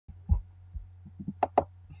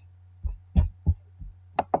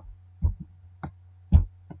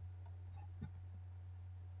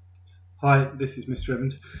Hi, this is Mr.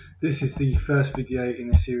 Evans. This is the first video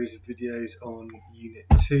in a series of videos on Unit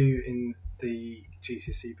 2 in the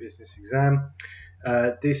GCSE Business exam.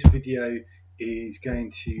 This video is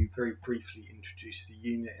going to very briefly introduce the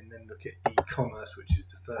unit and then look at e-commerce, which is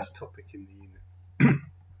the first topic in the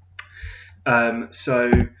unit.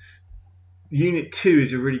 So Unit 2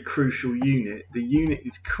 is a really crucial unit. The unit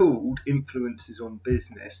is called Influences on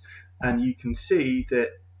Business, and you can see that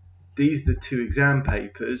these are the two exam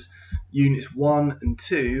papers. Units 1 and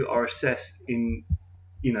 2 are assessed in,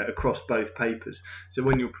 across both papers. So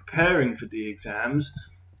when you're preparing for the exams,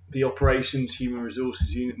 the operations, human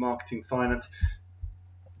resources unit, marketing, finance,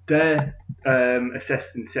 they're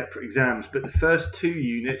assessed in separate exams, but the first two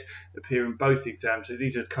units appear in both exams. So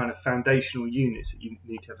these are kind of foundational units that you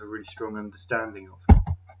need to have a really strong understanding of.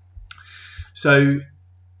 So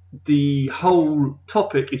the whole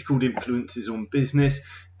topic is called Influences on Business.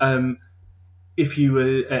 If you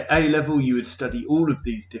were at A level, you would study all of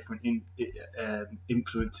these different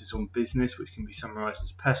influences on business, which can be summarised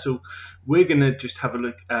as PESTLE. We're going to just have a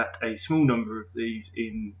look at a small number of these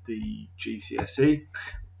in the GCSE,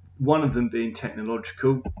 one of them being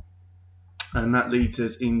technological, and that leads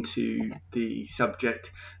us into the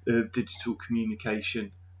subject of digital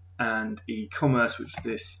communication and e-commerce, which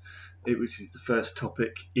is the first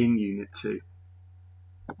topic in Unit 2.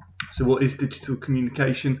 So what is digital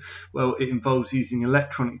communication? Well, it involves using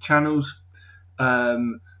electronic channels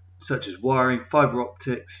such as wiring, fibre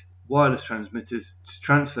optics, wireless transmitters to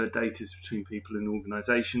transfer data between people and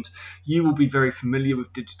organisations. You will be very familiar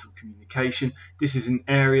with digital communication. This is an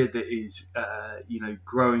area that is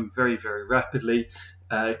growing very, very rapidly.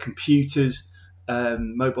 Computers,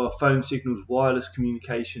 mobile phone signals, wireless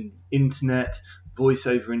communication, internet, voice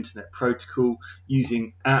over internet protocol,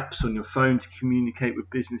 using apps on your phone to communicate with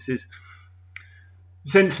businesses.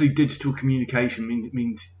 Essentially, digital communication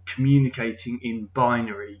means communicating in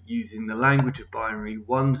binary, using the language of binary,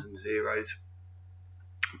 ones and zeros,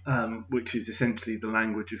 which is essentially the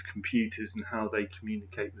language of computers and how they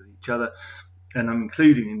communicate with each other. And I'm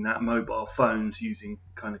including in that mobile phones using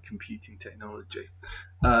kind of computing technology.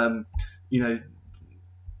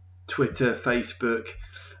 Twitter, Facebook,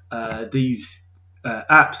 these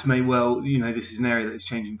apps may well, this is an area that is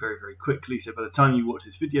changing very, very quickly. So by the time you watch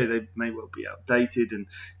this video, they may well be outdated. And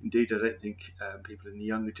indeed, I don't think people in the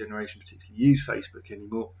younger generation particularly use Facebook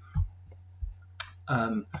anymore.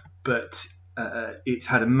 But it's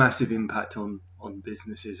had a massive impact on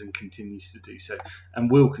businesses and continues to do so,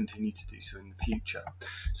 and will continue to do so in the future.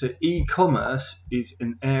 So e-commerce is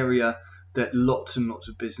an area that lots and lots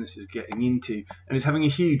of businesses are getting into, and it's having a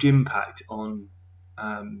huge impact on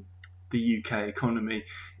the UK economy.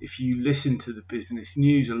 If you listen to the business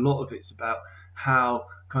news, a lot of it's about how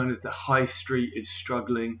kind of the high street is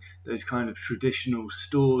struggling, those kind of traditional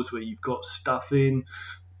stores where you've got stuff in.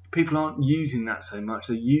 People aren't using that so much.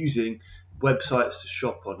 They're using websites to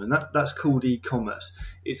shop on, and that's called e-commerce.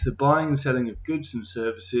 It's the buying and selling of goods and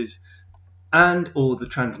services and or the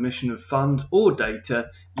transmission of funds or data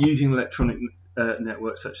using electronic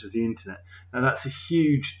networks such as the internet. Now that's a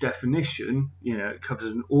huge definition, it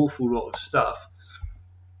covers an awful lot of stuff,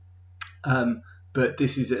 but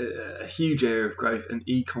this is a huge area of growth, and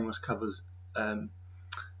e-commerce covers a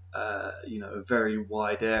very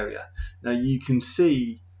wide area. Now you can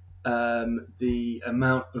see the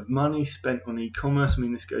amount of money spent on e-commerce.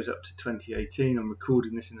 This goes up to 2018. I'm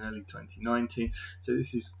recording this in early 2019, so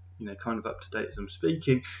this is kind of up to date as I'm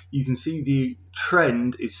speaking. You can see the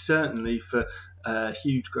trend is certainly for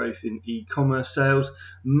huge growth in e-commerce sales.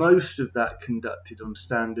 Most of that conducted on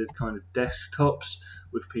standard kind of desktops,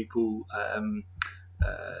 with people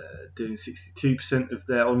doing 62% of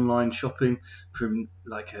their online shopping from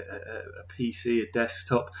like a PC, a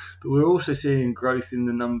desktop. But we're also seeing growth in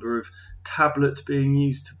the number of tablets being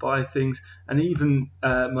used to buy things, and even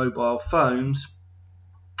mobile phones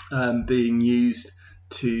being used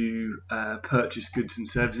to purchase goods and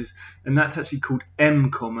services, and that's actually called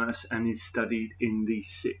m-commerce and is studied in the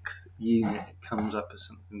 6th unit. It comes up as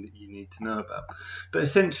something that you need to know about. But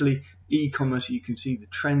essentially, e-commerce, you can see the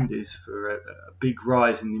trend is for a big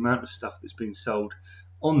rise in the amount of stuff that's being sold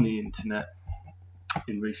on the internet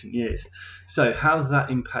in recent years. So how's that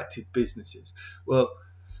impacted businesses? Well,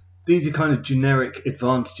 these are kind of generic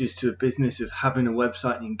advantages to a business of having a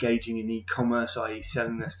website and engaging in e-commerce, i.e.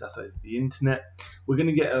 selling their stuff over the internet. We're going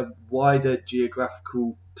to get a wider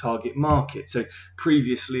geographical target market. So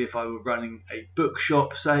previously, if I were running a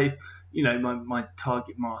bookshop, say, my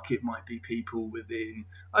target market might be people within,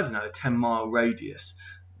 a 10-mile radius.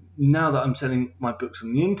 Now that I'm selling my books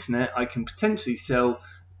on the internet, I can potentially sell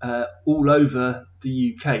all over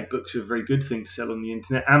the UK. Books are a very good thing to sell on the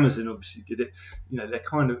internet. Amazon obviously did it.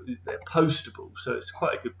 They're postable, so it's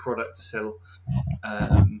quite a good product to sell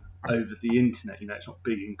over the internet. It's not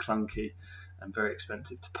big and clunky and very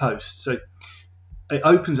expensive to post. So it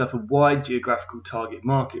opens up a wide geographical target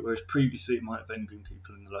market, whereas previously it might have only been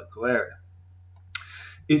people in the local area.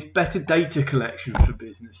 It's better data collection for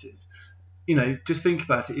businesses. Just think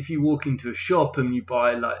about it. If you walk into a shop and you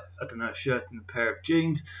buy, a shirt and a pair of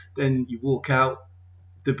jeans, then you walk out,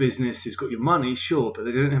 the business has got your money, sure, but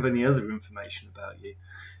they don't have any other information about you.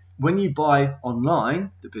 When you buy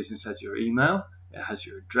online, the business has your email, it has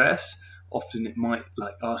your address. Often it might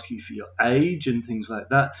ask you for your age and things like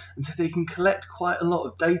that. And so they can collect quite a lot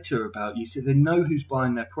of data about you, so they know who's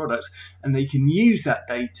buying their products, and they can use that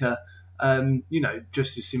data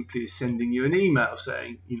just as simply as sending you an email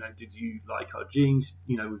saying, did you like our jeans?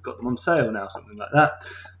 We've got them on sale now, something like that.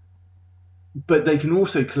 But they can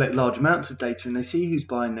also collect large amounts of data, and they see who's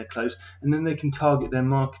buying their clothes, and then they can target their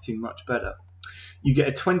marketing much better. You get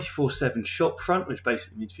a 24/7 shop front, which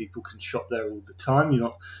basically means people can shop there all the time. You're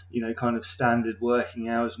not, kind of standard working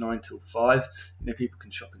hours 9 till 5. People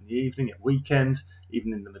can shop in the evening, at weekends,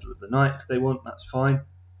 even in the middle of the night if they want. That's fine.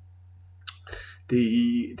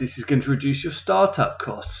 This is going to reduce your startup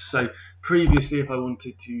costs. So previously, if I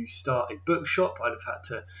wanted to start a bookshop, I'd have had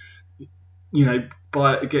to,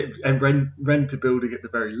 rent a building at the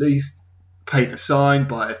very least, paint a sign,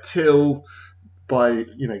 buy a till,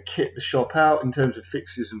 kit the shop out in terms of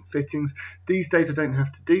fixtures and fittings. These days I don't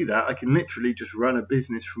have to do that. I can literally just run a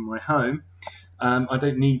business from my home. I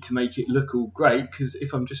don't need to make it look all great, because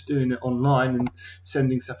if I'm just doing it online and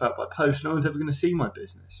sending stuff out by post, no one's ever going to see my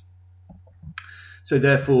business. So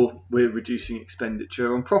therefore, we're reducing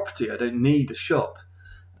expenditure on property. I don't need a shop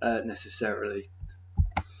necessarily.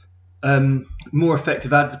 More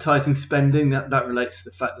effective advertising spending, that relates to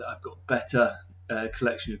the fact that I've got better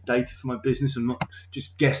collection of data for my business. I'm not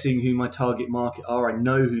just guessing who my target market are. I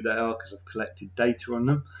know who they are because I've collected data on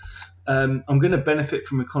them. I'm going to benefit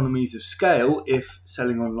from economies of scale. If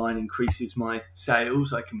selling online increases my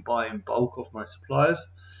sales, I can buy in bulk off my suppliers.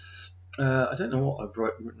 I don't know what I've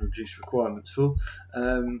written reduced requirements for.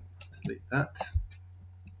 Delete that.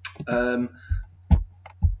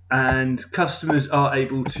 And customers are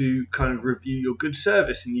able to kind of review your good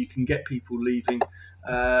service, and you can get people leaving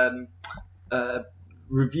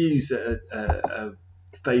reviews that are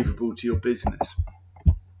favourable to your business.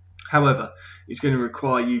 However, it's going to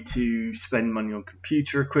require you to spend money on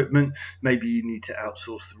computer equipment. Maybe you need to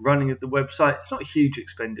outsource the running of the website. It's not a huge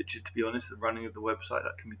expenditure, to be honest, the running of the website.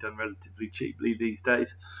 That can be done relatively cheaply these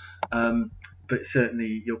days. But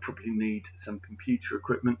certainly you'll probably need some computer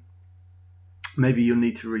equipment. Maybe you'll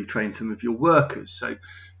need to retrain some of your workers. So,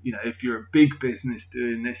 if you're a big business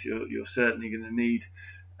doing this, you're certainly going to need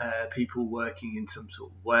people working in some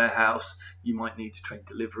sort of warehouse. You might need to train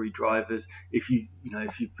delivery drivers. If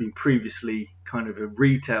you've been previously kind of a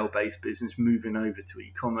retail-based business moving over to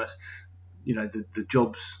e-commerce, the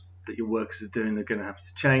jobs that your workers are doing are going to have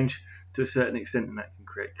to change to a certain extent, and that can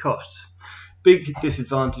create costs. Big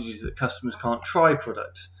disadvantage is that customers can't try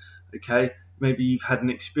products. Okay, maybe you've had an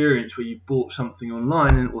experience where you bought something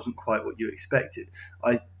online and it wasn't quite what you expected.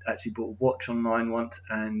 I actually bought a watch online once,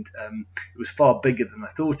 and it was far bigger than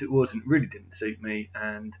I thought it was, and it really didn't suit me.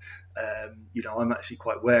 And I'm actually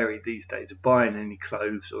quite wary these days of buying any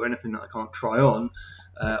clothes or anything that I can't try on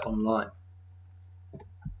online.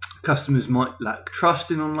 Customers might lack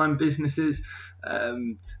trust in online businesses.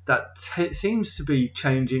 That seems to be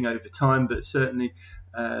changing over time, but certainly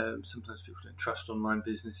sometimes people don't trust online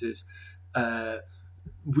businesses.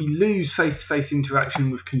 We lose face-to-face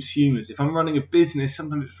interaction with consumers. If I'm running a business,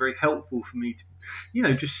 sometimes it's very helpful for me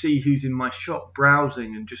to, just see who's in my shop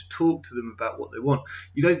browsing and just talk to them about what they want.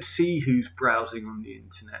 You don't see who's browsing on the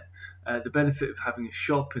internet. The benefit of having a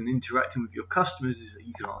shop and interacting with your customers is that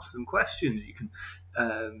you can ask them questions. You can,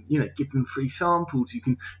 give them free samples. You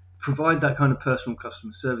can provide that kind of personal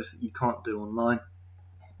customer service that you can't do online.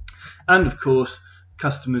 And of course,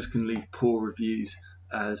 customers can leave poor reviews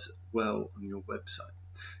as well on your website.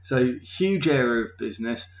 So, huge area of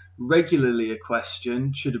business. Regularly a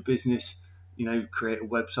question: should a business, create a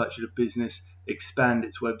website? Should a business expand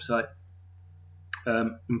its website?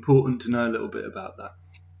 Important to know a little bit about that.